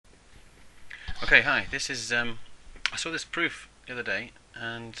Okay, hi. This is I saw this proof the other day,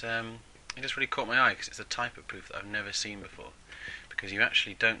 and it just really caught my eye because it's a type of proof that I've never seen before. Because you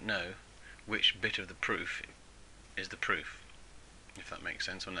actually don't know which bit of the proof is the proof, if that makes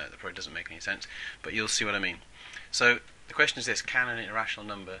sense. Or no, that probably doesn't make any sense, but you'll see what I mean. So the question is this: can an irrational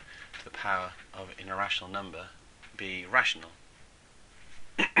number to the power of an irrational number be rational?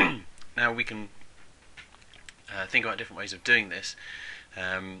 Now we can think about different ways of doing this.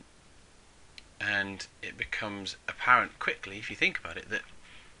 And it becomes apparent quickly, if you think about it, that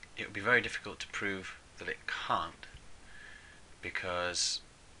it would be very difficult to prove that it can't, because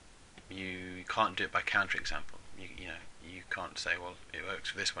you can't do it by counterexample. You can't say, well, it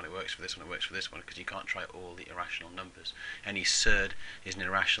works for this one, it works for this one, it works for this one, because you can't try all the irrational numbers. Any surd is an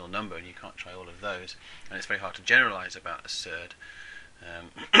irrational number, and you can't try all of those, and it's very hard to generalize about a surd.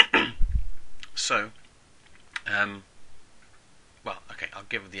 Well, okay, I'll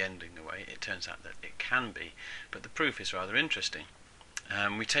give the ending away. It turns out that it can be, but the proof is rather interesting.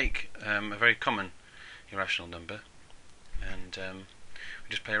 We take a very common irrational number, and we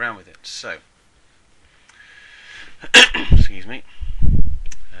just play around with it. So, excuse me,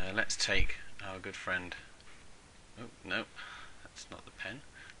 let's take our good friend, oh, no, that's not the pen.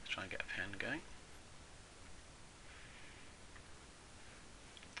 Let's try and get a pen going.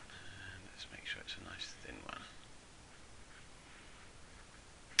 And let's make sure it's a nice thin one.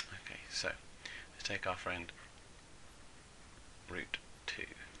 So, let's take our friend root 2.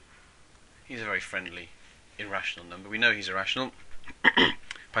 He's a very friendly, irrational number. We know he's irrational.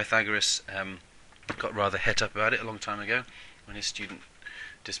 Pythagoras got rather het up about it a long time ago when his student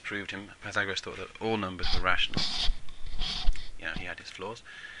disproved him. Pythagoras thought that all numbers were rational. You know, he had his flaws.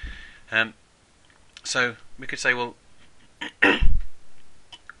 So, we could say, well,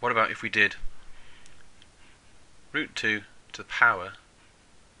 what about if we did root 2 to the power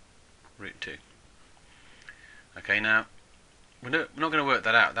root 2. Okay, now we're not going to work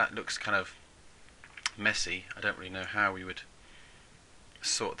that out. That looks kind of messy. I don't really know how we would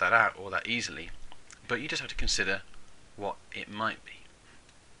sort that out all that easily, but you just have to consider what it might be.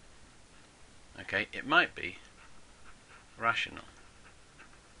 Okay, it might be rational.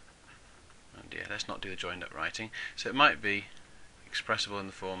 Oh dear, let's not do the joined up writing. So it might be expressible in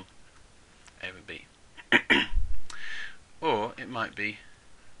the form a over b. Or it might be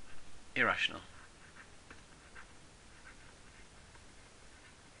irrational.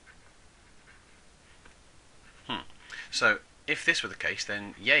 So, if this were the case,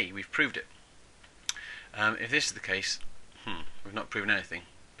 then yay, we've proved it. If this is the case, we've not proven anything,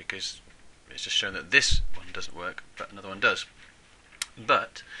 because it's just shown that this one doesn't work, but another one does.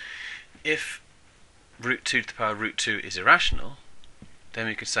 But if root 2 to the power root 2 is irrational, then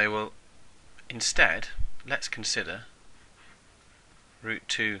we could say, well, instead, let's consider root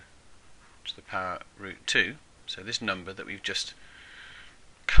 2 to the power root 2, so this number that we've just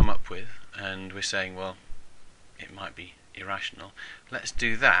come up with, and we're saying, well, it might be irrational. Let's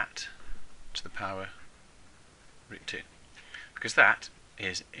do that to the power root 2, because that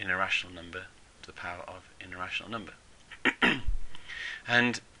is an irrational number to the power of an irrational number.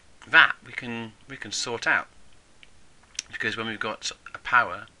 And that we can sort out, because when we've got a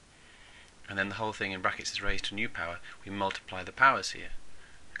power and then the whole thing in brackets is raised to a new power, we multiply the powers here.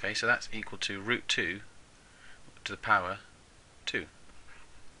 Okay, so that's equal to root 2 to the power 2.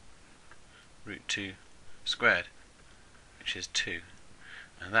 Root 2 squared, which is 2.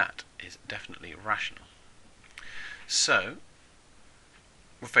 And that is definitely rational. So,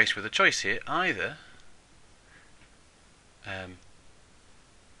 we're faced with a choice here. Either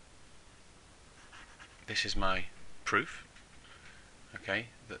this is my proof, okay,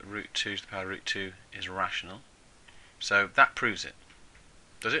 that root 2 to the power root 2 is rational. So that proves it.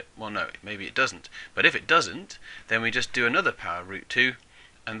 Does it? Well, no, maybe it doesn't. But if it doesn't, then we just do another power root 2,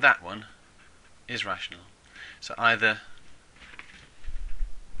 and that one is rational. So either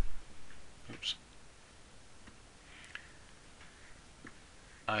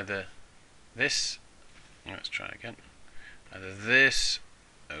this, let's try again, either this,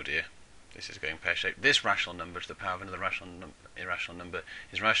 oh dear, this is going pear-shaped, this rational number to the power of another irrational number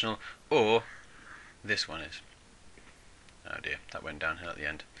is rational, or this one is. Oh dear, that went downhill at the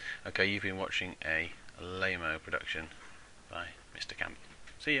end. Okay, you've been watching a lame-o production by Mr. Campbell.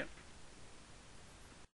 See ya.